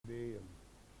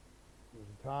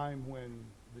time when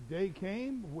the day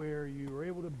came where you were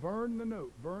able to burn the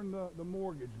note, burn the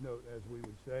mortgage note, as we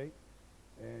would say,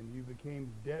 and you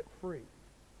became debt-free.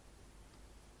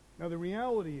 Now, the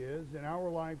reality is, in our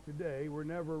life today, we're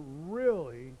never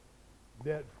really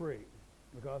debt-free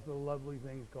because of the lovely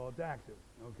things called taxes,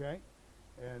 okay?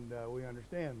 And we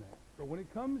understand that. But when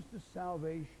it comes to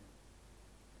salvation,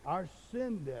 our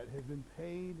sin debt has been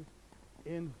paid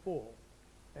in full,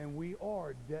 and we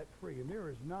are debt-free. And there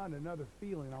is not another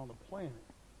feeling on the planet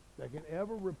that can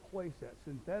ever replace that,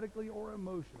 synthetically or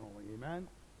emotionally, amen,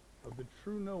 of the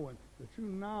true knowing, the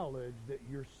true knowledge that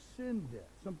your sin debt,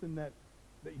 something that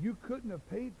you couldn't have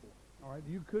paid for, all right?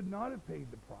 You could not have paid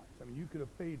the price. I mean, you could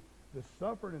have paid the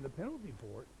suffering and the penalty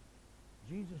for it.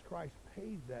 Jesus Christ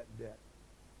paid that debt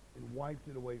and wiped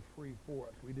it away free for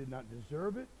us. We did not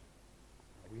deserve it.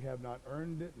 We have not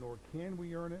earned it, nor can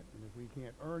we earn it. And if we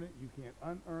can't earn it, you can't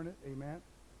unearn it. Amen.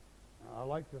 I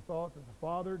like the thought that the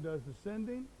Father does the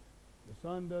sending, the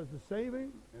Son does the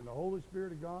saving, and the Holy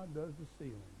Spirit of God does the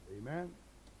sealing. Amen.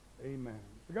 Amen.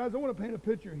 So, guys, I want to paint a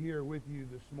picture here with you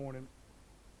this morning.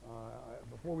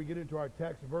 Before we get into our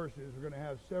text verses, we're going to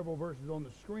have several verses on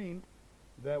the screen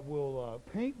that will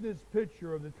paint this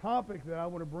picture of the topic that I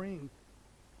want to bring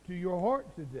to your heart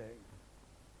today.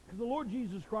 Because the Lord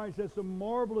Jesus Christ has some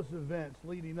marvelous events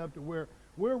leading up to where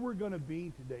we're going to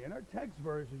be today. And our text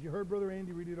verse, as you heard Brother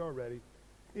Andy read it already,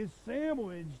 is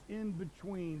sandwiched in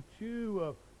between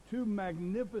two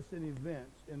magnificent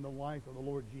events in the life of the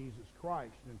Lord Jesus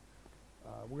Christ. And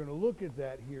we're going to look at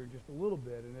that here just a little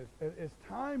bit. And as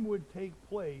time would take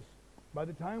place, by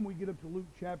the time we get up to Luke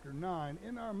chapter 9,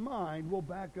 in our mind, we'll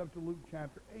back up to Luke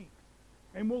chapter 8.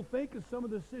 And we'll think of some of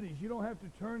the cities. You don't have to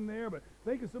turn there, but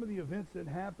think of some of the events that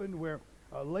happened where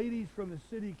ladies from the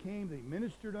city came. They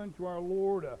ministered unto our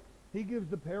Lord. He gives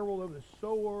the parable of the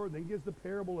sower. Then gives the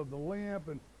parable of the lamp.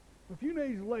 And a few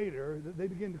days later, they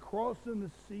begin to cross in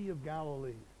the Sea of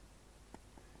Galilee.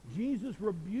 Jesus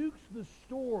rebukes the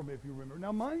storm, if you remember.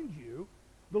 Now, mind you,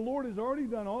 the Lord has already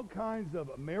done all kinds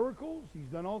of miracles. He's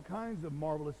done all kinds of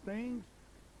marvelous things.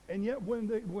 And yet when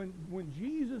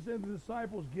Jesus and the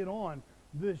disciples get on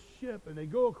this ship and they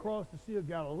go across the Sea of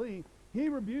Galilee, he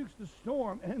rebukes the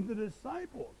storm, and the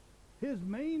disciples, his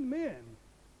main men,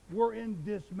 were in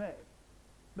dismay.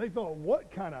 They thought,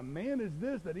 what kind of man is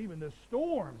this that even the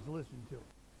storms listen to him?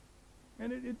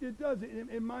 And it does.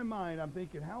 In my mind, I'm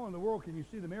thinking, how in the world can you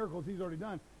see the miracles he's already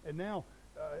done, and now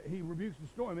he rebukes the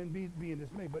storm and be in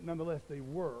dismay? But nonetheless, they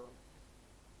were.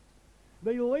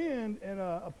 They land in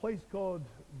a place called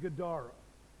Gadara.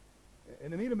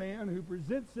 And they meet a man who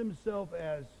presents himself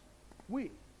as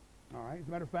we. All right. As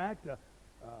a matter of fact,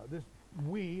 this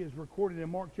we is recorded in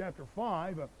Mark chapter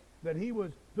 5, that he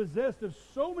was possessed of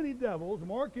so many devils.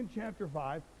 Mark in chapter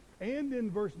 5 and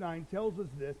in verse 9 tells us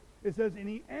this. It says, and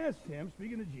he asked him,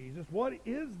 speaking to Jesus, what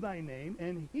is thy name?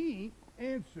 And he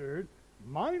answered,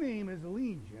 my name is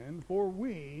Legion, for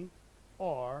we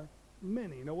are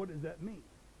many. Now, what does that mean?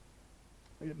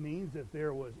 It means that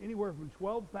there was anywhere from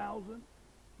 12,000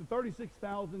 to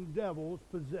 36,000 devils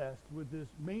possessed with this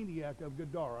maniac of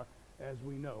Gadara, as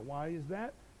we know. Why is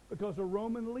that? Because a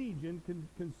Roman legion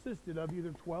consisted of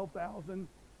either 12,000,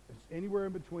 anywhere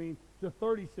in between, to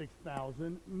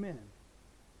 36,000 men.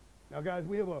 Now, guys,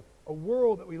 we have a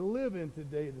world that we live in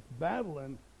today that's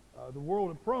battling the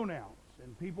world of pronouns,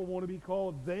 and people want to be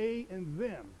called they and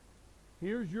them.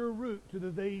 Here's your route to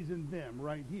the theys and them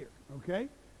right here, okay?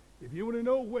 If you want to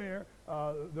know where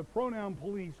the pronoun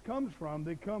police comes from,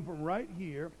 they come from right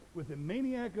here with the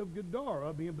maniac of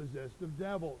Gadara being possessed of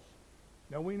devils.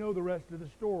 Now, we know the rest of the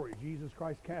story. Jesus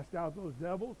Christ cast out those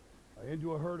devils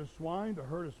into a herd of swine. The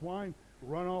herd of swine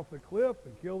run off the cliff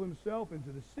and kill himself into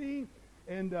the sea.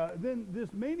 And then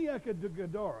this maniac of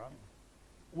Gadara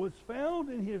was found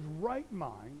in his right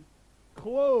mind,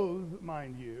 clothed,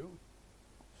 mind you,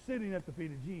 sitting at the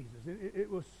feet of Jesus. It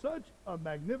was such a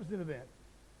magnificent event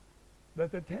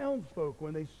that the townsfolk,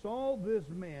 when they saw this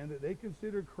man that they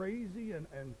considered crazy and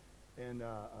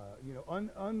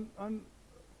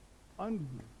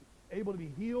unable to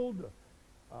be healed,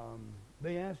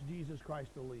 they asked Jesus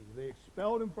Christ to leave. They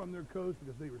expelled him from their coast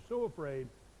because they were so afraid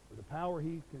of the power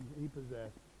he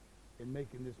possessed in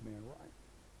making this man right.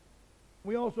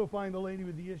 We also find the lady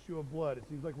with the issue of blood. It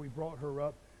seems like we brought her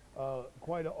up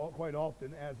quite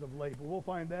often as of late, but we'll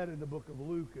find that in the book of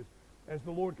Luke as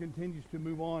the Lord continues to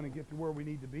move on and get to where we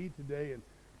need to be today.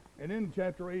 And in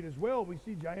chapter 8 as well, we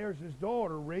see Jairus'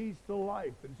 daughter raised to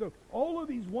life. And so all of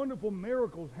these wonderful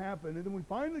miracles happen. And then we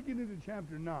finally get into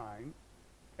chapter 9,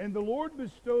 and the Lord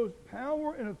bestows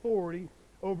power and authority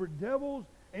over devils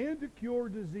and to cure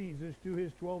diseases to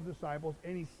his 12 disciples,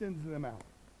 and he sends them out.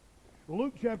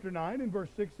 Luke chapter 9 and verse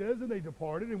 6 says, and they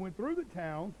departed and went through the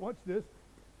towns, watch this,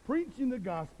 preaching the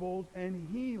gospels and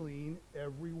healing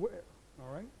everywhere.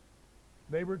 All right?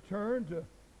 They returned to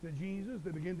Jesus.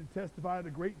 They begin to testify the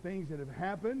great things that have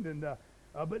happened.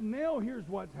 But now here's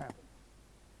what's happened.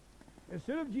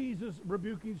 Instead of Jesus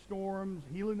rebuking storms,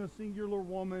 healing a singular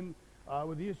woman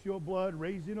with the issue of blood,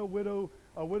 raising a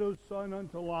widow's son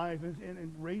unto life,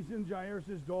 and raising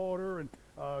Jairus' daughter, and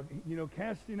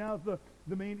casting out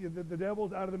the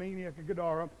devils out of the maniac of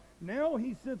Gadara, now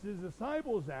he sends his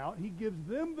disciples out. He gives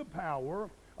them the power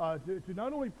to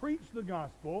not only preach the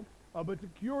gospel, but to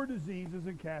cure diseases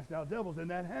and cast out devils. And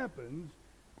that happens.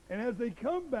 And as they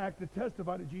come back to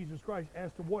testify to Jesus Christ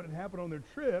as to what had happened on their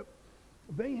trip,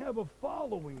 they have a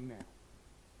following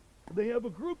now. They have a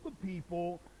group of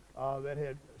people that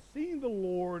had seen the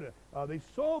Lord. They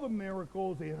saw the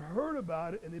miracles. They had heard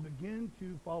about it, and they began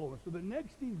to follow us. So the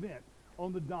next event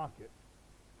on the docket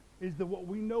is what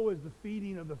we know as the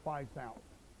feeding of the 5,000.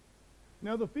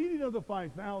 Now, the feeding of the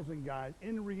 5,000, guys,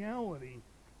 in reality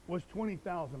was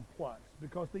 20,000 plus,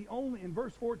 because they only, in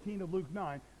verse 14 of Luke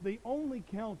 9, they only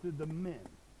counted the men.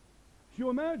 So you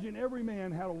imagine every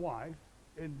man had a wife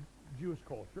in Jewish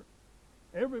culture.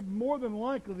 More than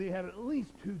likely they had at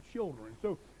least 2 children.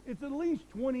 So it's at least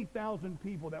 20,000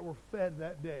 people that were fed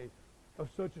that day of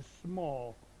such a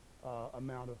small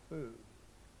amount of food.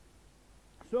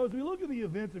 So as we look at the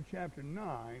events of chapter 9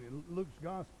 in Luke's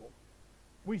gospel,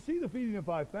 we see the feeding of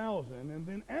 5,000, and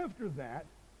then after that,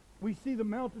 we see the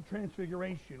Mount of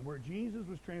Transfiguration, where Jesus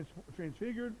was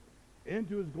transfigured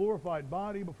into his glorified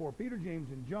body before Peter, James,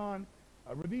 and John,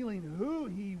 revealing who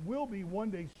he will be one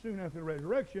day soon after the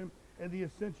resurrection and the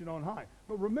ascension on high.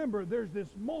 But remember, there's this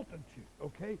multitude,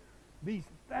 okay? These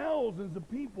thousands of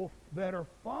people that are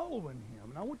following him.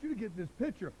 And I want you to get this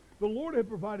picture. The Lord had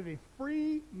provided a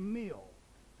free meal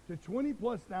to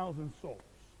 20+ thousand souls.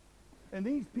 And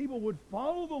these people would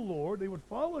follow the Lord. They would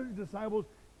follow his disciples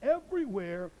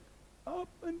everywhere up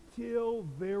until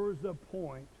there was a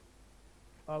point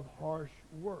of harsh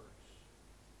words.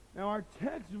 Now, our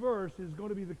text verse is going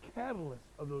to be the catalyst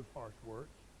of those harsh words.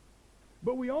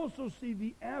 But we also see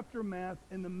the aftermath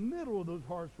in the middle of those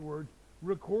harsh words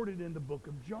recorded in the book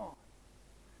of John.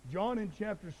 John in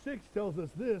chapter 6 tells us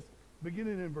this,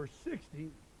 beginning in verse 60.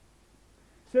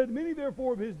 Said, many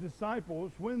therefore of his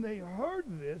disciples, when they heard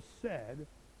this, said,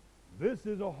 this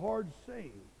is a hard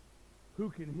saying. Who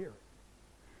can hear it?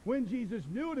 When Jesus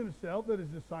knew it himself that his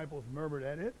disciples murmured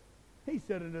at it, he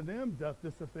said unto them, doth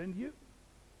this offend you?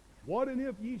 What and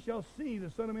if ye shall see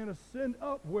the Son of Man ascend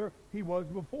up where he was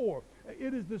before?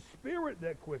 It is the Spirit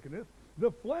that quickeneth,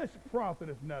 the flesh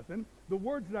profiteth nothing. The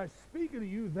words that I speak unto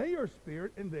you, they are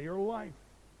spirit and they are life.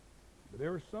 But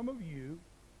there are some of you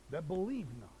that believe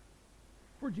not.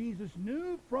 For Jesus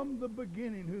knew from the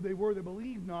beginning who they were that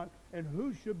believed not, and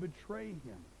who should betray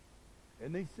him.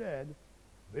 And they said,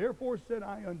 therefore said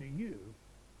I unto you,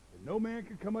 that no man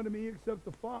can come unto me except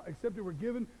it were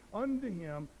given unto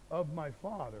him of my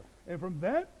Father. And from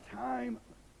that time,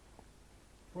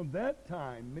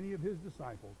 many of his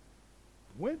disciples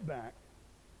went back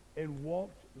and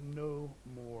walked no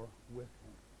more with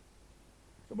him.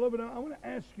 So, beloved, I want to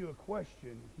ask you a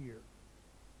question here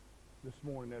this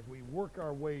morning as we work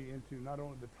our way into not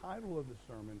only the title of the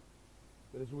sermon,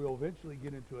 but as we'll eventually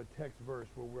get into a text verse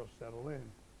where we'll settle in.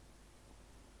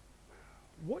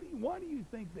 Why do you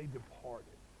think they departed?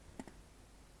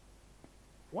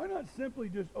 Why not simply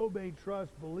just obey,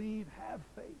 trust, believe, have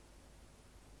faith?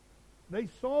 They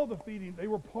saw the feeding. They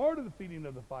were part of the feeding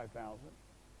of the 5,000.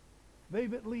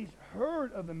 They've at least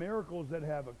heard of the miracles that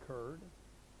have occurred.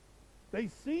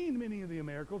 They've seen many of the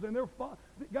miracles, and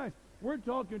guys, we're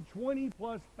talking 20+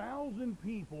 thousand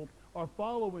people are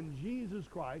following Jesus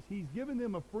Christ. He's given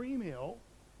them a free meal,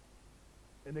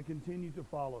 and they continue to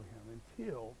follow him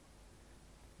until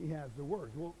he has the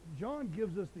words. Well, John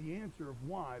gives us the answer of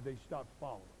why they stopped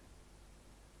following.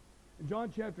 In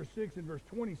John chapter 6 and verse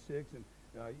 26, and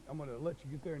I'm going to let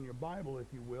you get there in your Bible, if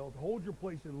you will, to hold your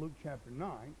place in Luke chapter 9.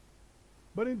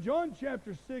 But in John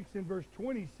chapter 6 and verse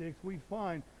 26, we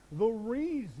find the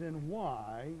reason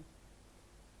why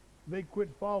they quit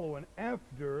following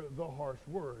after the harsh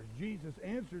words. Jesus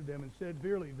answered them and said,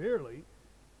 verily, verily,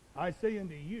 I say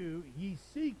unto you, ye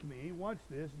seek me, watch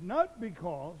this, not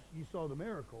because ye saw the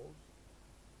miracles,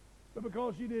 but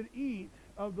because ye did eat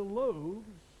of the loaves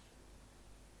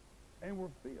and were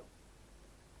filled.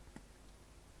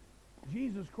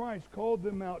 Jesus Christ called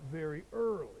them out very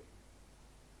early.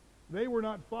 They were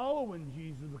not following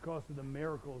Jesus because of the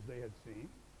miracles they had seen.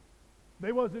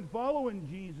 They wasn't following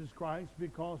Jesus Christ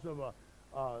because of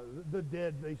the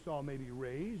dead they saw maybe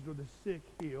raised or the sick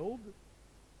healed.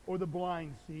 or the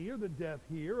blind see, or the deaf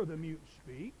hear, or the mute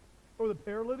speak, or the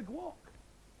paralytic walk.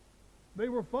 They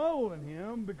were following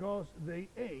him because they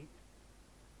ate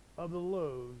of the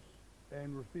loaves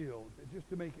and were filled. Just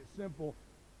to make it simple,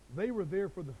 they were there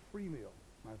for the free meal,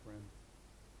 my friend.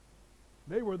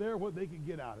 They were there what they could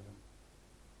get out of him.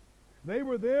 They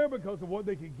were there because of what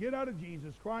they could get out of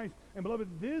Jesus Christ. And beloved,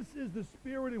 this is the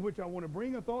spirit in which I want to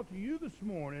bring a thought to you this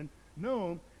morning,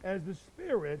 known as the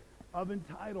spirit of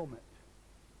entitlement.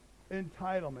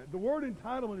 Entitlement. The word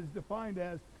entitlement is defined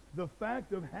as the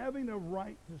fact of having a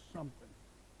right to something.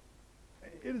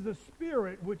 It is a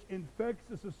spirit which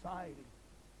infects a society.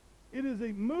 It is a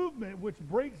movement which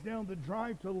breaks down the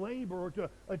drive to labor or to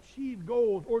achieve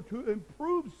goals or to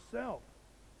improve self.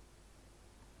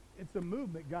 It's a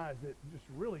movement, guys, that just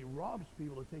really robs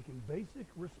people of taking basic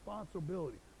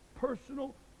responsibility,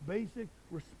 personal, basic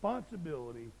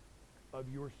responsibility of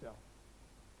yourself.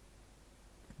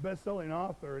 Best-selling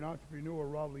author and entrepreneur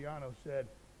Rob Liano said,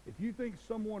 if you think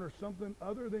someone or something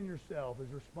other than yourself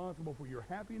is responsible for your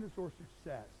happiness or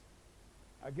success,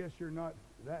 I guess you're not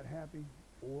that happy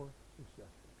or successful.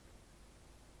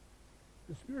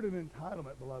 The spirit of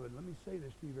entitlement, beloved, let me say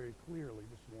this to you very clearly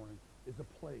this morning, is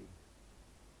a plague.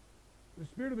 The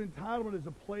spirit of entitlement is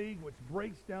a plague which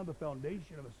breaks down the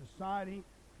foundation of a society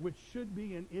which should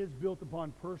be and is built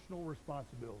upon personal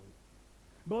responsibility.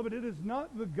 Beloved, it is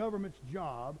not the government's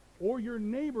job or your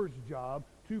neighbor's job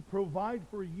to provide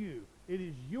for you. It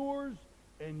is yours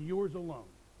and yours alone.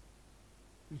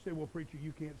 You say, well, preacher,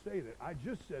 you can't say that. I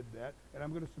just said that, and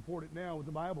I'm going to support it now with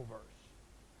the Bible verse.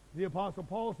 The Apostle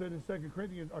Paul said in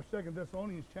 2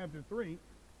 Thessalonians chapter 3,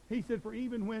 he said, for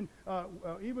even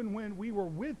when we were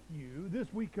with you, this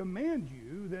we command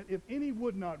you, that if any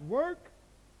would not work,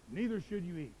 neither should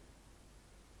you eat.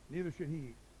 Neither should he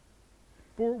eat.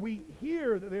 For we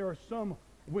hear that there are some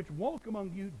which walk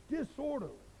among you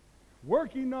disorderly,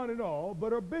 working not at all,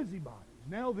 but are busybodies.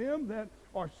 Now them that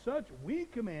are such we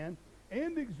command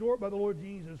and exhort by the Lord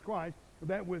Jesus Christ,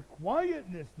 that with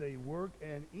quietness they work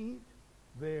and eat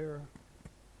their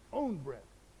own bread.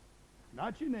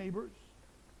 Not your neighbors,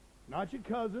 not your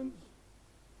cousins,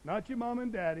 not your mom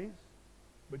and daddies,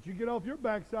 but you get off your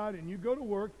backside and you go to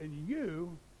work and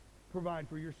you provide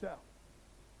for yourself.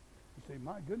 You say,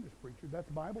 my goodness, preacher, that's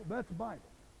Bible? That's Bible.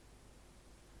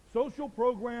 Social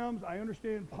programs, I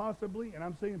understand possibly, and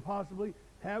I'm saying possibly,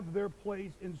 have their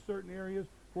place in certain areas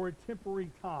for a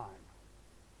temporary time.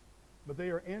 But they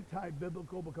are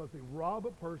anti-biblical because they rob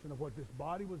a person of what this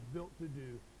body was built to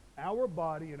do. Our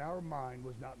body and our mind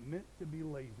was not meant to be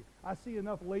lazy. I see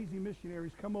enough lazy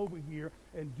missionaries come over here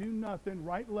and do nothing,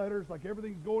 write letters like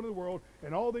everything's going in the world,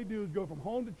 and all they do is go from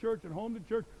home to church and home to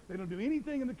church. They don't do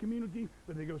anything in the community,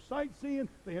 but they go sightseeing,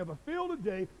 they have a field a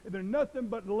day, and they're nothing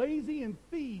but lazy and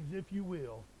thieves, if you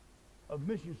will, of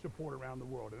mission support around the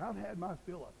world. And I've had my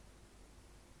fill of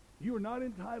it. You are not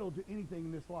entitled to anything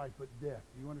in this life but death.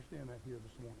 Do you understand that here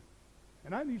this morning?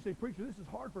 And I know you say, preacher, this is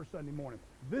hard for a Sunday morning.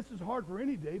 This is hard for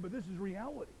any day, but this is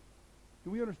reality.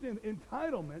 Do we understand?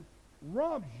 Entitlement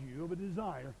robs you of a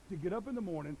desire to get up in the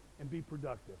morning and be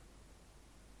productive.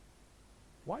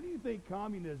 Why do you think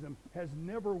communism has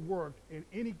never worked in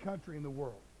any country in the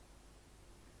world?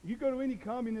 You go to any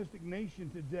communistic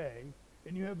nation today,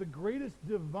 and you have the greatest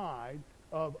divide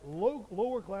of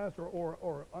lower class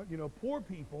or poor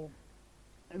people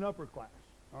and upper class.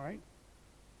 All right?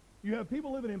 You have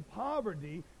people living in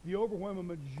poverty the overwhelming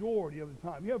majority of the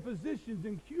time. You have physicians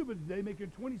in Cuba today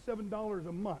making $27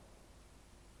 a month.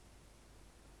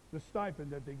 The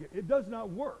stipend that they get. It does not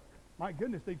work. My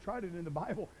goodness, they tried it in the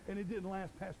Bible, and it didn't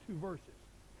last past 2 verses.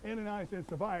 Ananias and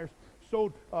Sapphira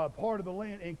sold part of the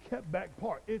land and kept back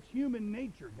part. It's human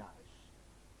nature, guys.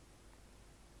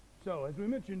 So, as we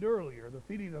mentioned earlier, the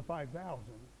feeding of the 5,000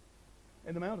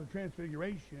 and the Mount of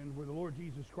Transfiguration, where the Lord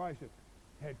Jesus Christ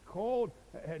had called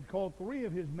 3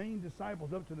 of his main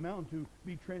disciples up to the mountain to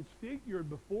be transfigured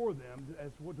before them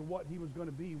as to what he was going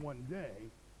to be one day.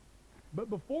 But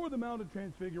before the Mount of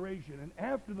Transfiguration and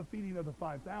after the feeding of the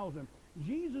 5,000,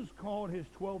 Jesus called his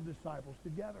 12 disciples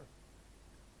together.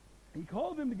 He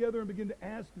called them together and began to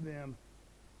ask them,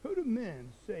 who do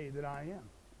men say that I am?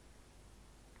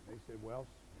 They said, well,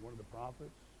 one of the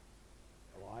prophets,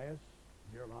 Elias,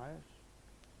 Jeremiah.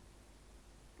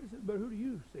 He said, but who do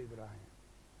you say that I am?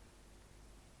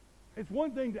 It's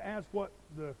one thing to ask what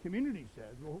the community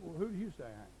says. Well, who do you say I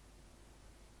am?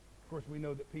 Of course, we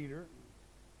know that Peter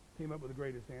came up with the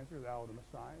greatest answer, thou art the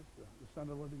Messiah, the Son of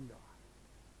the living God.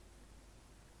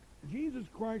 Jesus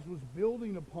Christ was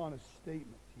building upon a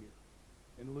statement here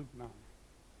in Luke 9.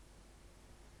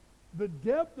 The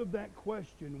depth of that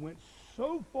question went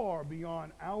so far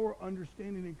beyond our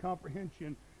understanding and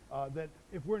comprehension that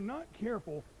if we're not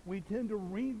careful, we tend to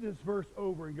read this verse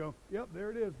over and go, yep,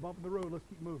 there it is, bump in the road, let's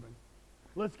keep moving.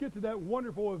 Let's get to that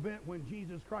wonderful event when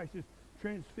Jesus Christ is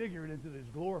transfigured into this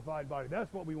glorified body.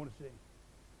 That's what we want to see.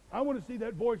 I want to see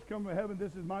that voice come from heaven,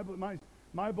 this is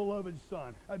my beloved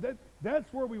Son.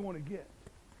 That's where we want to get.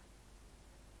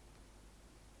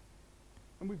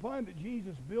 And we find that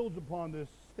Jesus builds upon this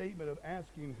statement of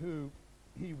asking who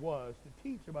he was to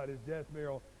teach about his death,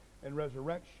 burial, and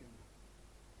resurrection.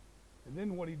 And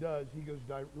then what he does, he goes,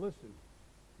 listen,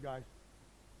 guys,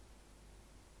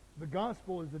 the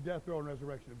gospel is the death, burial, and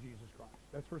resurrection of Jesus Christ.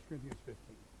 That's 1 Corinthians 15.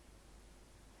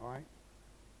 All right?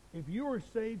 If you are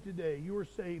saved today, you are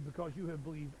saved because you have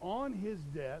believed on his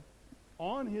death,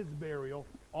 on his burial,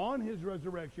 on his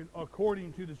resurrection,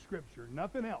 according to the Scripture.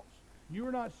 Nothing else. You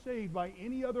are not saved by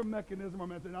any other mechanism or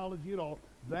methodology at all.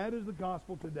 That is the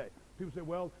gospel today. People say,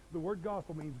 well, the word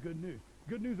gospel means good news.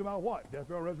 Good news about what? Death,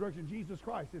 burial, resurrection, Jesus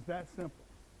Christ. It's that simple.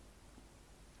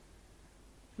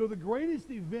 So the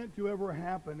greatest event to ever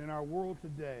happen in our world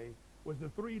today was the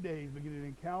 3 days beginning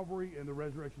in Calvary and the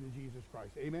resurrection of Jesus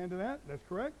Christ. Amen to that? That's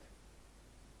correct?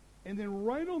 And then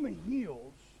right on the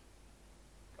heels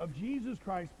of Jesus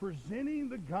Christ presenting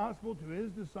the gospel to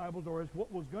his disciples, or as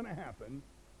what was going to happen,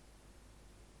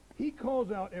 he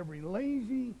calls out every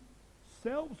lazy,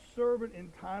 self-servant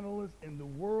entitlement in the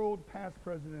world, past,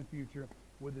 present, and future,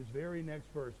 with his very next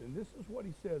verse. And this is what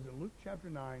he says in Luke chapter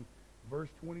 9, verse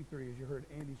 23, as you heard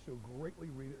Andy so greatly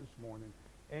read it this morning.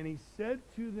 And he said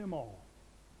to them all,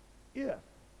 if,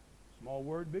 small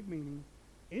word, big meaning,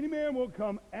 any man will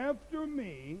come after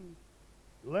me,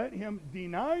 let him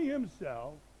deny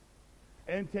himself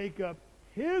and take up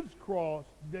his cross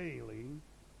daily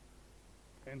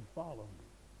and follow me.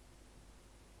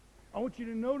 I want you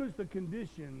to notice the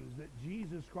conditions that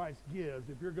Jesus Christ gives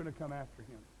if you're going to come after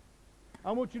him.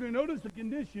 I want you to notice the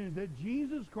conditions that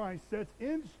Jesus Christ sets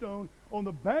in stone on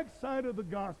the backside of the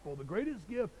gospel, the greatest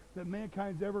gift that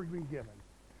mankind's ever been given.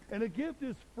 And the gift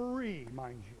is free,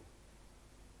 mind you.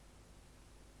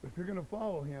 But if you're going to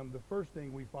follow him, the first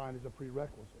thing we find is a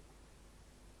prerequisite.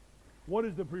 What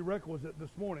is the prerequisite this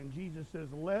morning? Jesus says,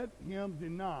 let him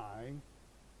deny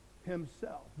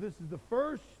himself. This is the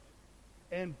first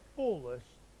and fullest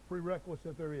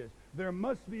prerequisite there is. There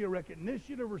must be a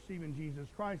recognition of receiving Jesus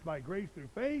Christ by grace through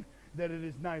faith, that it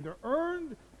is neither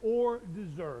earned or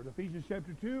deserved. Ephesians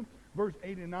chapter 2, verse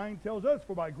 8 and 9 tells us,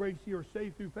 for by grace you are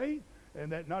saved through faith,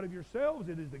 and that not of yourselves,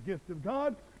 it is the gift of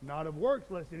God, not of works,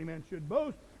 lest any man should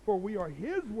boast. For we are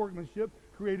his workmanship,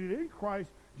 created in Christ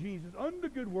Jesus unto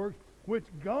good works, which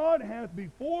God hath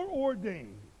before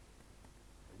ordained.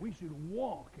 We should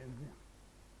walk in them.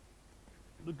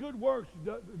 The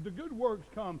good works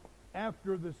come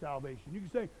after the salvation. You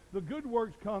can say the good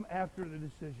works come after the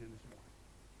decision this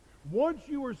morning. Once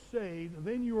you are saved,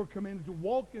 then you are commanded to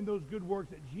walk in those good works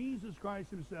that Jesus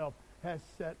Christ himself has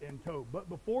set in tow. But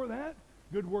before that,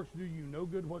 good works do you no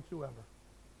good whatsoever.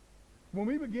 When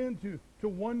we begin to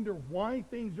wonder why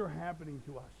things are happening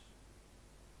to us,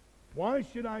 why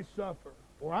should I suffer?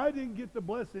 Or I didn't get the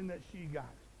blessing that she got.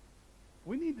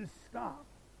 We need to stop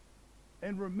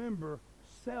and remember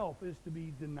self is to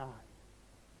be denied.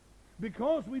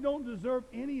 Because we don't deserve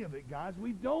any of it, guys.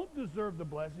 We don't deserve the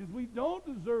blessings. We don't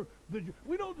deserve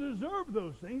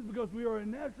those things because we are a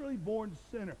naturally born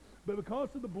sinner. But because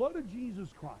of the blood of Jesus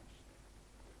Christ,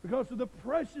 because of the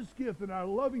precious gift that our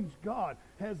loving God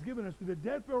has given us through the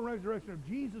death, burial, and resurrection of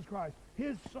Jesus Christ,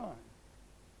 his Son,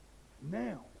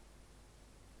 now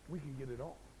we can get it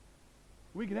all.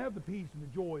 We can have the peace and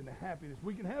the joy and the happiness.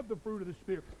 We can have the fruit of the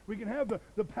Spirit. We can have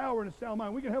the power and a sound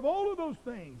mind. We can have all of those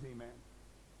things, amen,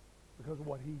 because of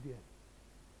what he did.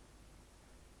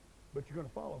 But you're going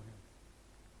to follow him.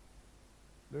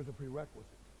 There's a prerequisite.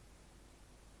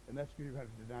 And that's you're going to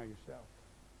have to deny yourself.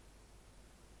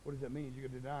 What does that mean? You're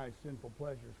going to deny sinful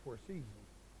pleasures for a season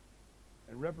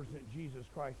and represent Jesus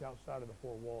Christ outside of the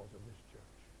four walls of this church.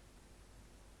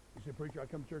 You say, preacher, I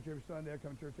come to church every Sunday, I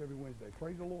come to church every Wednesday.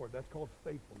 Praise the Lord. That's called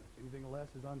faithfulness. Anything less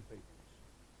is unfaithfulness.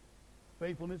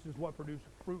 Faithfulness is what produces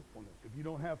fruitfulness. If you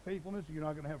don't have faithfulness, you're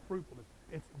not going to have fruitfulness.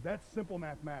 That's simple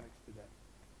mathematics today.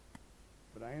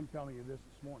 But I am telling you this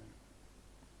morning.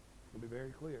 It'll be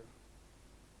very clear.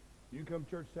 You come to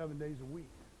church 7 days a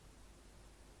week.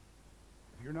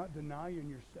 If you're not denying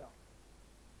yourself.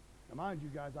 Now, mind you,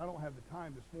 guys, I don't have the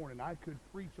time this morning. I could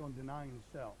preach on denying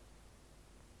self.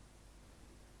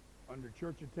 Under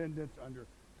church attendance, under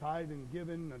tithing,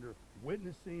 giving, under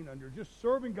witnessing, under just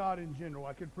serving God in general.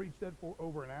 I could preach that for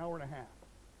over an hour and a half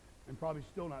and probably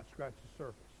still not scratch the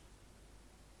surface.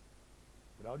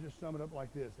 But I'll just sum it up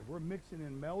like this. If we're mixing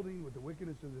and melding with the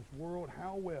wickedness of this world,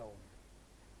 how well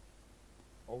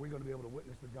are we going to be able to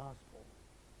witness the gospel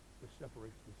that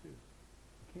separates the two?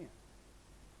 You can't.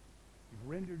 You've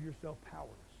rendered yourself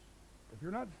powerless. If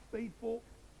you're not faithful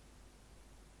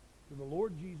to the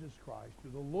Lord Jesus Christ, to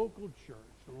the local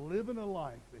church, to live in a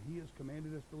life that he has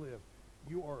commanded us to live,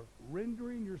 you are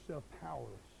rendering yourself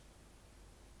powerless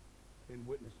in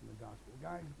witnessing the gospel.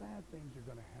 Guys, bad things are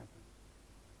going to happen.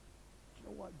 You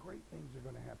know what? Great things are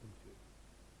going to happen too.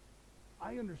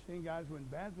 I understand, guys, when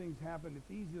bad things happen,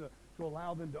 it's easy to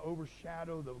allow them to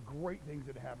overshadow the great things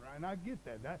that happen. And I get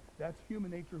that. That's human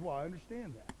nature as well. I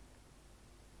understand that.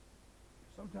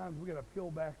 Sometimes we got to peel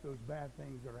back those bad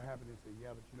things that are happening and say,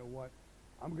 yeah, but you know what?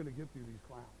 I'm going to get through these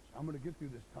clouds. I'm going to get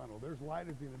through this tunnel. There's light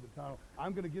at the end of the tunnel.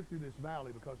 I'm going to get through this valley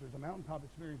because there's a mountaintop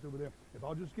experience over there. If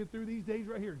I'll just get through these days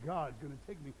right here, God's going to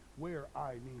take me where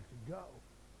I need to go.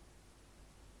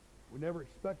 We never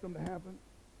expect them to happen,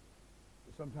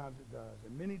 but sometimes it does.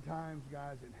 And many times,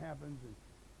 guys, it happens, and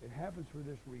it happens for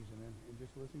this reason. And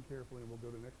just listen carefully, and we'll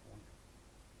go to the next point.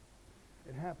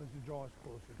 It happens to draw us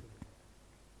closer to the Lord.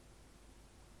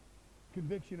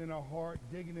 Conviction in our heart,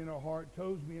 digging in our heart,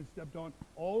 toes being stepped on,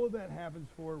 all of that happens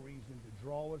for a reason, to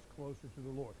draw us closer to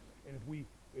the Lord. And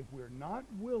if we're not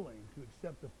willing to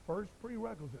accept the first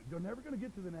prerequisite, you're never going to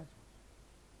get to the next one.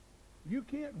 You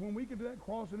can't, when we get to that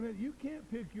cross in a minute, you can't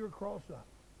pick your cross up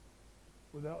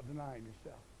without denying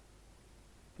yourself.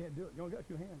 Can't do it. You only got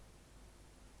two hands.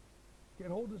 Can't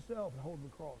hold the self and hold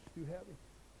the cross. It's too heavy.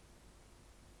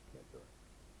 Can't do it.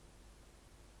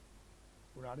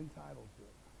 We're not entitled to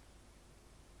it.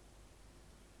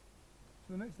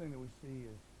 So the next thing that we see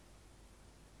is,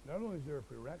 not only is there a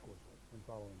prerequisite in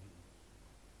following Jesus,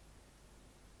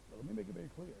 but let me make it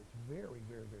very clear. It's very,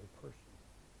 very, very personal.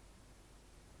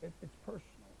 It's personal.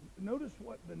 Notice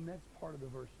what the next part of the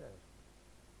verse says.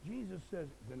 Jesus says,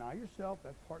 deny yourself,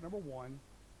 that's part number one,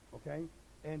 okay?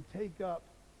 And take up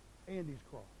Andy's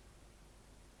cross.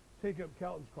 Take up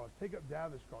Kelton's cross. Take up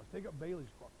Davis' cross. Take up Bailey's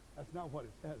cross. That's not what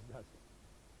it says, does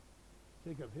it?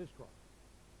 Take up his cross.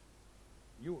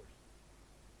 Yours.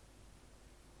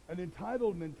 An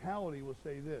entitled mentality will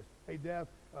say this. Hey, Dad,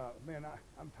 man,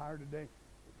 I'm tired today.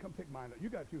 Come pick mine up. You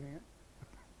got two hands.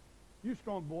 You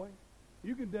strong boy.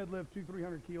 You can deadlift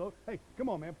 200-300 kilos. Hey, come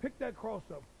on, man. Pick that cross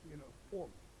up, for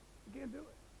me. You can't do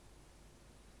it.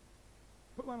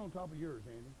 Put mine on top of yours,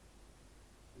 Andy.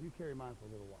 And you carry mine for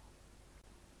a little while.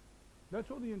 That's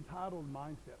what the entitled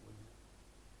mindset would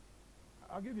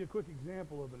be. I'll give you a quick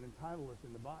example of an entitledness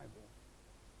in the Bible.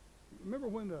 Remember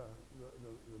when the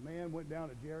man went down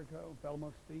to Jericho and fell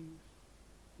amongst thieves?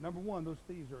 Number one, those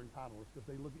thieves are entitled because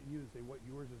they look at you and say, what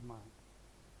yours is mine.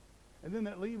 And then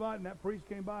that Levite and that priest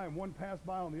came by, and one passed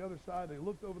by on the other side. They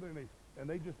looked over there, and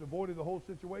they just avoided the whole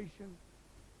situation.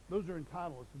 Those are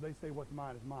entitled, so they say what's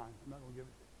mine is mine. I'm not going to give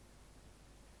it to you.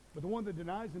 But the one that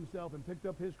denies himself and picked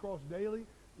up his cross daily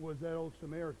was that old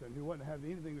Samaritan who wasn't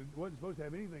supposed to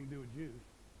have anything to do with Jews.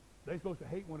 They're supposed to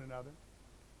hate one another.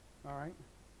 All right?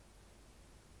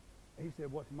 He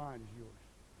said, what's mine is yours.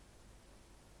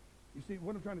 You see,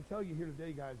 what I'm trying to tell you here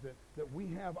today, guys, that we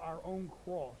have our own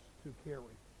cross to carry.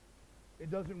 It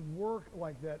doesn't work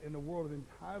like that in the world of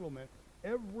entitlement.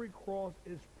 Every cross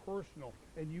is personal,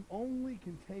 and you only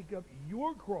can take up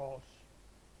your cross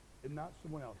and not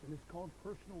someone else. And it's called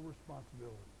personal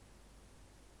responsibility.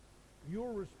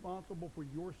 You're responsible for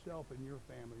yourself and your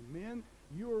family. Men,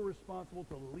 you are responsible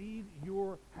to lead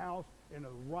your house in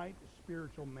a right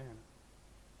spiritual manner.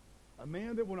 A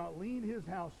man that will not lead his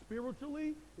house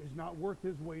spiritually is not worth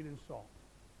his weight in salt.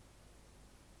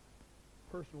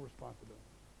 Personal responsibility.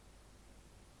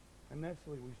 And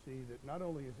naturally we see that not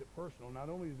only is it personal, not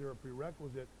only is there a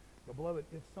prerequisite, but beloved,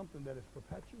 it's something that is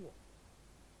perpetual.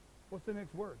 What's the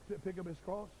next word? Pick up his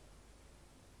cross?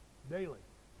 Daily.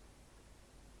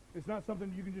 It's not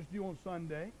something you can just do on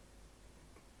Sunday.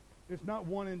 It's not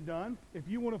one and done. If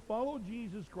you want to follow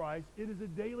Jesus Christ, it is a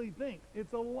daily thing.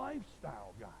 It's a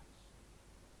lifestyle, guys.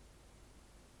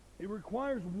 It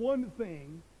requires one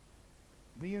thing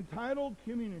the entitled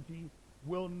community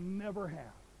will never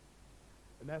have,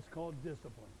 and that's called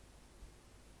discipline.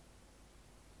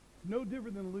 It's no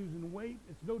different than losing weight.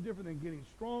 It's no different than getting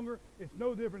stronger. It's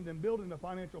no different than building a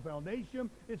financial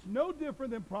foundation. It's no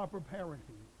different than proper parenting.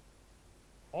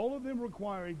 All of them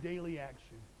require a daily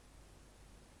action.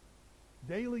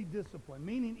 Daily discipline,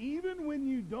 meaning even when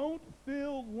you don't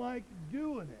feel like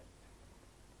doing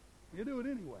it, you do it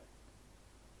anyway.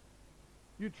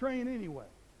 You train anyway.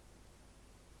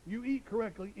 You eat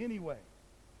correctly anyway.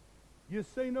 You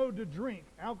say no to drink,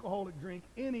 alcoholic drink,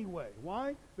 anyway.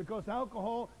 Why? Because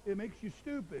alcohol, it makes you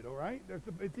stupid, all right?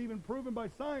 It's even proven by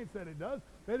science that it does,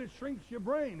 that it shrinks your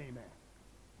brain, amen.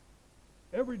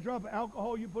 Every drop of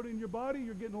alcohol you put in your body,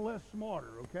 you're getting less smarter,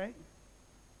 okay?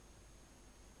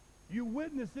 You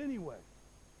witness anyway.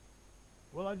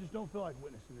 Well, I just don't feel like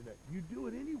witnessing today. You do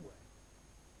it anyway.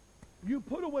 You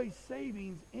put away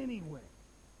savings anyway.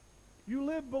 You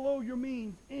live below your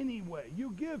means anyway.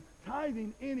 You give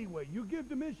tithing anyway. You give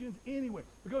to missions anyway.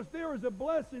 Because there is a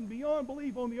blessing beyond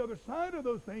belief on the other side of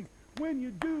those things when you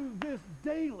do this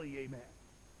daily, amen.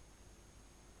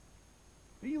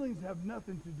 Feelings have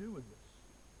nothing to do with this.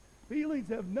 Feelings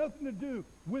have nothing to do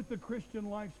with the Christian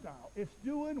lifestyle. It's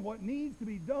doing what needs to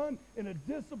be done in a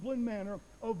disciplined manner,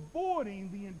 avoiding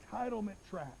the entitlement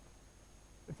trap.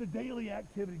 It's a daily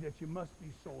activity that you must be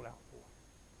sold out for.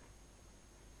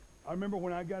 I remember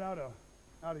when I got out of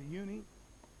uni,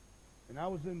 and I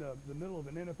was in the middle of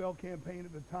an NFL campaign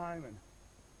at the time, and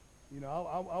you know,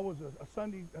 I was a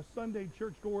Sunday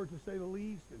churchgoer, to say the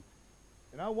least,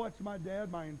 and I watched my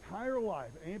dad my entire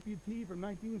life, amputee from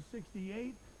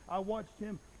 1968. I watched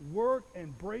him work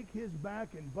and break his back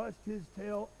and bust his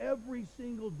tail every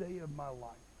single day of my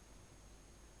life.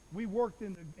 We worked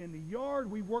in the yard.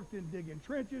 We worked in digging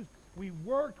trenches. We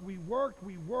worked.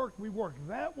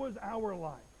 That was our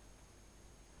life.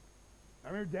 I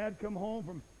remember Dad come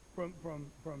home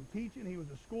from teaching. He was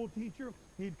a school teacher.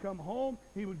 He'd come home.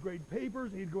 He would grade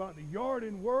papers. He'd go out in the yard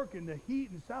and work in the heat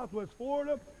in Southwest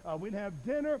Florida. We'd have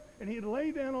dinner, and he'd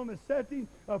lay down on the settee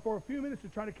for a few minutes to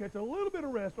try to catch a little bit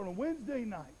of rest on a Wednesday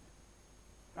night.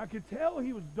 I could tell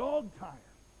he was dog tired.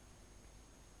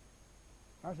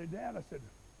 I said, Dad, I said,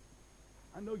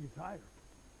 I know you're tired.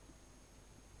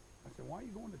 I said, why are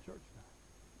you going to church tonight?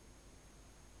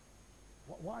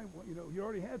 Why? You know, you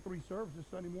already had 3 services,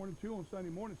 Sunday morning, 2 on Sunday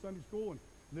morning, Sunday school, and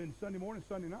then Sunday morning,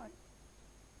 Sunday night.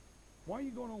 Why are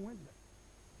you going on Wednesday?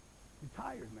 You're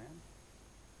tired, man.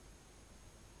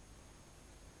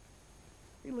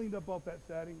 He leaned up off that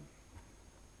setting,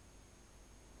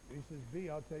 and he says, V,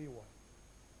 I'll tell you what.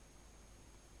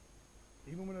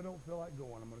 Even when I don't feel like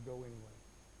going, I'm going to go anyway.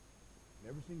 And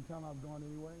every single time I've gone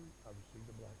anyway, I've received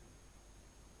a blessing.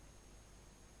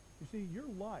 You see, your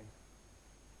life,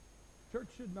 church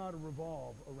should not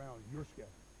revolve around your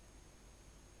schedule.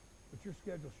 But your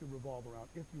schedule should revolve around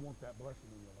if you want that blessing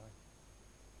in your life.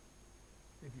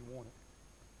 If you want it.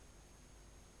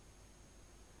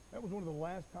 That was one of the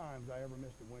last times I ever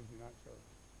missed a Wednesday night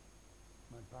service.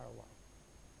 My entire life.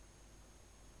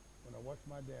 When I watched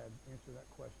my dad answer that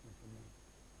question for me.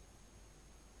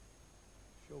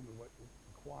 Showed me what it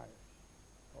requires.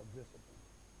 Called discipline.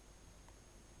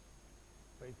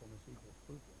 Faithfulness equals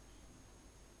fruitfulness.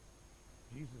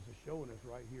 Jesus is showing us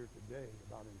right here today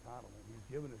about entitlement. He's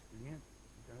given us the answer.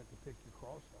 You're going to have to pick your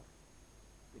cross up.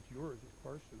 It's yours. It's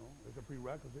personal. There's a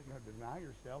prerequisite. You have to deny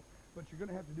yourself, but you're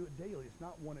going to have to do it daily. It's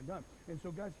not one and done. And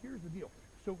so, guys, here's the deal.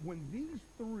 So when these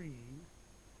three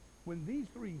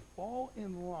fall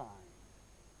in line,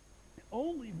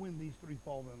 only when these 3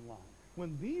 fall in line,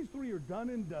 when these 3 are done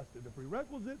and dusted, the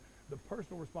prerequisite, the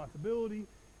personal responsibility,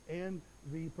 and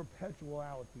the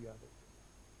perpetuality of it,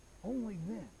 only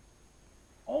then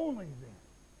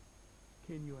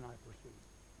can you and I proceed.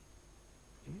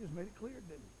 Jesus made it clear, didn't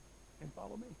he? And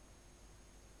follow me.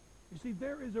 You see,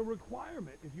 there is a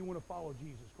requirement if you want to follow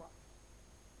Jesus Christ.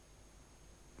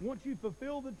 Once you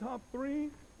fulfill the top 3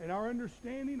 and our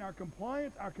understanding, our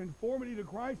compliance, our conformity to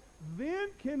Christ, then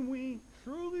can we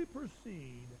truly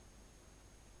proceed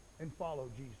and follow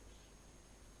Jesus.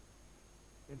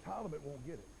 Entitlement won't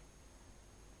get it.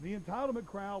 The entitlement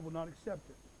crowd will not accept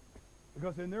it.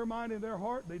 Because in their mind and their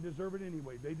heart, they deserve it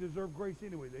anyway. They deserve grace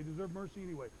anyway. They deserve mercy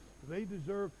anyway. They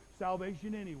deserve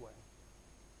salvation anyway.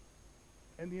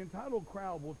 And the entitled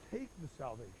crowd will take the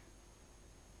salvation.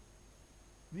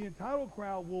 The entitled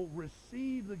crowd will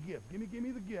receive the gift. Give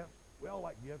me the gift. We all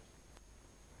like gifts.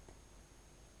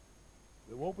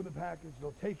 They'll open the package.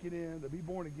 They'll take it in. They'll be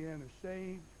born again. They're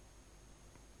saved.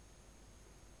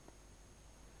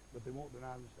 But they won't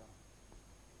deny themselves.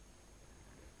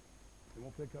 They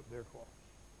won't pick up their cross.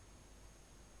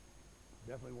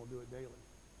 Definitely won't do it daily.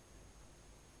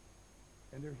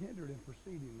 And they're hindered in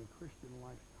proceeding the Christian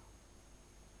lifestyle.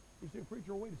 You say,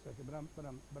 preacher, wait a second,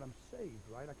 but I'm saved,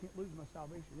 right? I can't lose my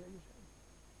salvation. Yeah, you're saved.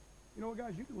 You know what,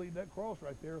 guys? You can leave that cross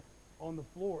right there on the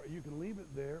floor. You can leave it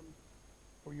there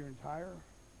for your entire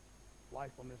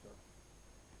life on this earth.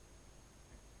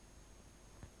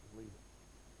 Just leave it.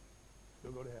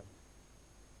 Still go to heaven.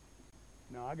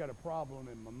 Now, I got a problem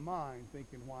in my mind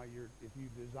thinking if you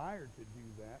desire to do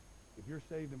that, if you're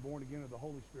saved and born again of the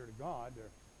Holy Spirit of God,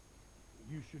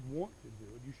 You should want to do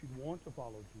it. You should want to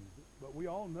follow Jesus. But we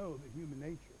all know that human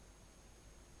nature,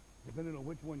 depending on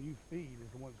which one you feed,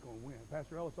 is the one that's going to win.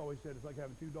 Pastor Ellis always said it's like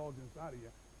having two dogs inside of you,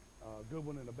 a good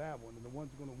one and a bad one. And the one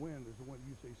that's going to win is the one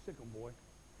you say, sick 'em, boy.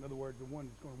 In other words, the one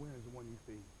that's going to win is the one you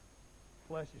feed.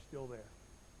 Flesh is still there.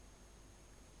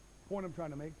 The point I'm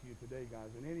trying to make to you today, guys,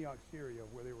 in Antioch, Syria,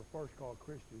 where they were first called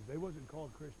Christians, they wasn't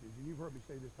called Christians, and you've heard me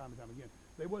say this time and time again,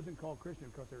 they wasn't called Christian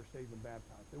because they were saved and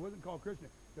baptized. They wasn't called Christian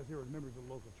because they were members of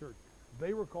the local church.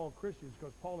 They were called Christians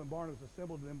because Paul and Barnabas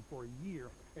assembled them for a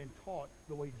year and taught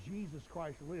the way Jesus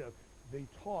Christ lived. They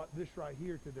taught this right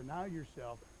here, to deny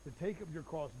yourself, to take up your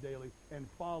cross daily and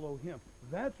follow him.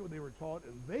 That's what they were taught,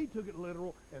 and they took it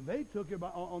literal, and they took it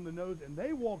on the nose, and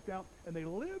they walked out, and they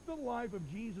lived the life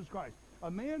of Jesus Christ, a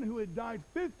man who had died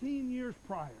 15 years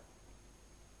prior.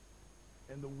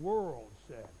 And the world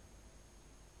said,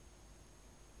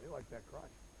 they like that Christ.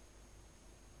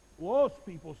 Lost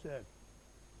people said,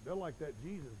 they're like that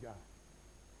Jesus guy.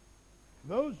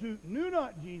 Those who knew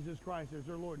not Jesus Christ as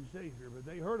their Lord and Savior, but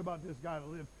they heard about this guy that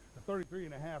lived 33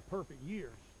 and a half perfect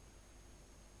years.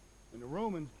 And the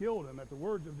Romans killed him at the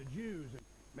words of the Jews. And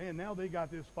man, now they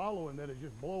got this following that is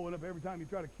just blowing up. Every time you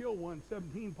try to kill one,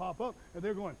 17 pop up. And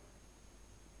they're going,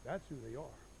 that's who they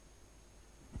are.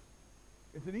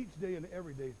 It's an each day and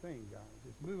everyday thing, guys.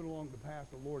 It's moving along the path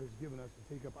the Lord has given us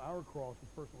to take up our cross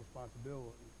with personal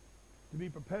responsibility, to be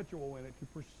perpetual in it, to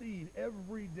proceed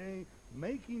every day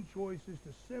making choices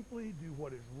to simply do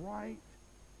what is right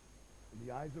in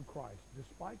the eyes of Christ,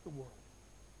 despite the world,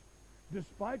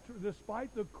 despite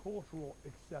the cultural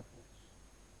acceptance.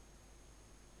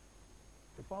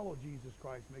 To follow Jesus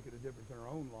Christ, making a difference in our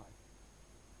own life.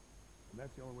 And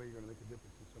that's the only way you're going to make a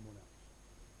difference in someone else.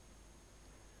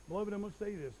 Beloved, I'm going to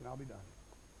say this, and I'll be done.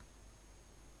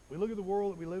 We look at the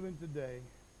world that we live in today.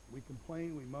 We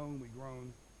complain, we moan, we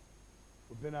groan.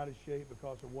 We've been out of shape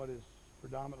because of what is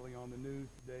predominantly on the news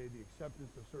today, the acceptance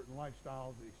of certain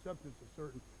lifestyles, the acceptance of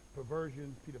certain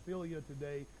perversions. Pedophilia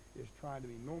today is trying to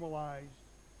be normalized,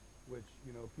 which,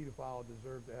 pedophiles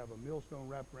deserve to have a millstone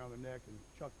wrapped around their neck and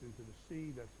chucked into the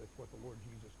sea. That's what the Lord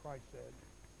Jesus Christ said.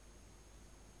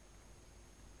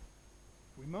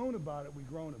 We moan about it, we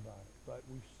groan about it, but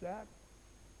we've sat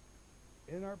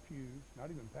in our pews, not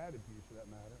even padded pews for that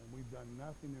matter, and we've done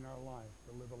nothing in our life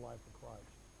to live a life of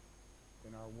Christ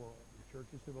in our world. The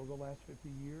churches have, over the last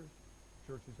 50 years,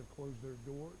 churches have closed their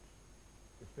doors.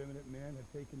 Effeminate men have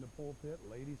taken the pulpit.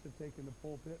 Ladies have taken the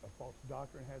pulpit. A false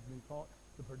doctrine has been taught.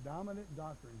 The predominant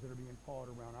doctrines that are being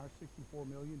taught around our 64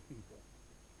 million people,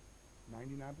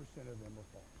 99% of them are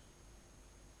false.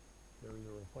 They're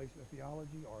either a replacement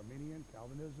theology, Arminian,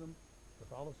 Calvinism,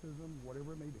 Catholicism,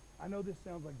 whatever it may be. I know this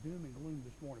sounds like doom and gloom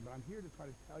this morning, but I'm here to try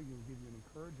to tell you and give you an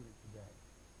encouragement today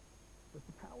that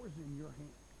the power's in your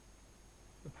hand.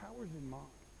 The power's in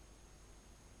mine.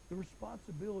 The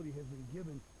responsibility has been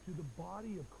given to the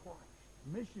body of Christ.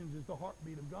 Missions is the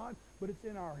heartbeat of God, but it's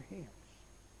in our hands.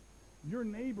 Your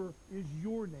neighbor is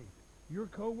your neighbor. Your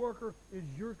coworker is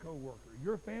your coworker.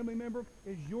 Your family member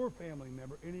is your family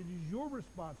member. And it is your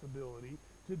responsibility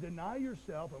to deny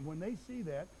yourself, and when they see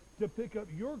that, to pick up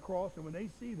your cross, and when they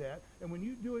see that, and when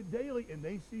you do it daily and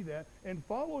they see that, and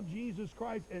follow Jesus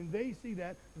Christ and they see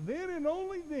that, then and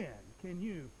only then can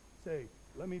you say,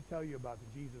 let me tell you about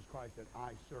the Jesus Christ that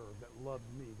I serve, that loves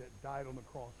me, that died on the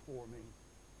cross for me.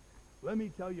 Let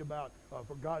me tell you about,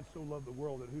 for God so loved the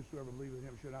world that whosoever believeth in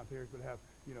him should not perish but have,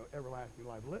 everlasting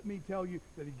life. Let me tell you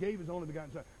that he gave his only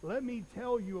begotten Son. Let me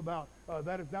tell you about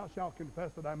that if thou shalt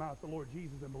confess with thy mouth the Lord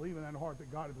Jesus and believe in thine heart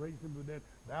that God hath raised him from the dead,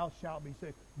 thou shalt be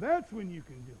saved. That's when you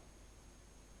can do it.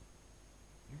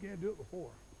 You can't do it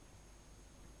before.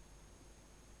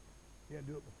 You can't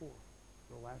do it before.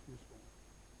 It'll last you storm.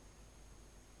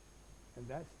 And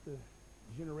that's the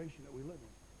generation that we live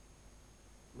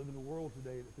in. Live in a world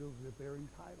today that feels as if they're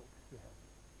entitled to heaven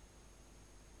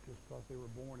just because they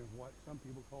were born in what some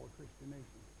people call a Christian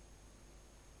nation.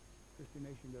 Christian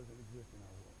nation doesn't exist in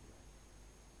our world today.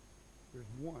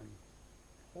 There's one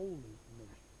holy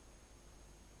nation.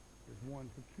 There's one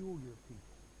peculiar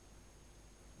people.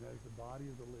 And that is the body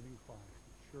of the living Christ,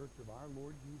 the church of our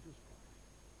Lord Jesus Christ,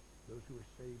 those who are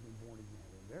saved and born again.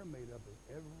 And they're made up of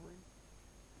every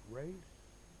race,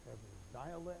 every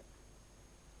dialect,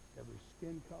 every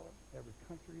skin color, every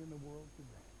country in the world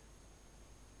today.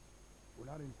 We're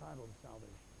not entitled to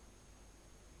salvation.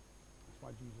 That's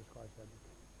why Jesus Christ had to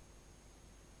come.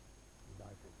 He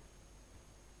died for us.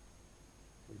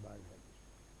 We bow your heads.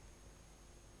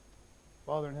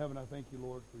 Father in heaven, I thank you,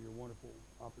 Lord, for your wonderful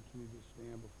opportunity to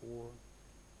stand before,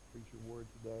 preach your word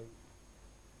today.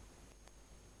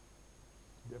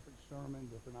 Different sermon,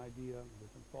 different idea,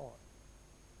 different thought.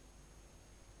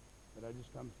 But I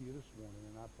just come to you this morning,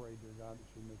 and I pray, dear God, that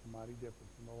you make a mighty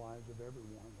difference in the lives of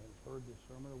everyone that has heard this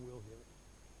sermon or will hear it.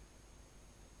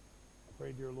 I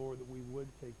pray, dear Lord, that we would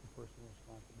take the personal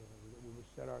responsibility, that we would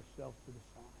set ourselves to the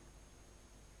side.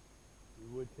 We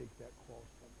would take that cross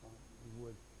up on. We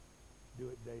would do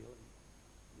it daily.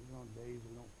 Even on days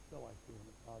we don't feel like doing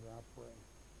it, Father, I pray.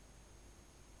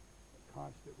 A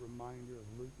constant reminder of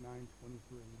Luke 9:23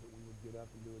 that we would get up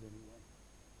and do it anyway.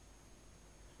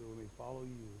 So we may follow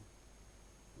you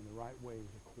in the right ways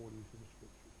according to the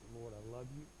Scriptures. And Lord, I love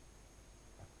you.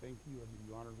 I thank you. I give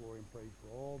you honor, glory, and praise for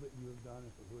all that you have done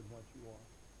and for who and what you are.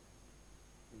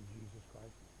 In Jesus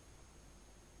Christ's name.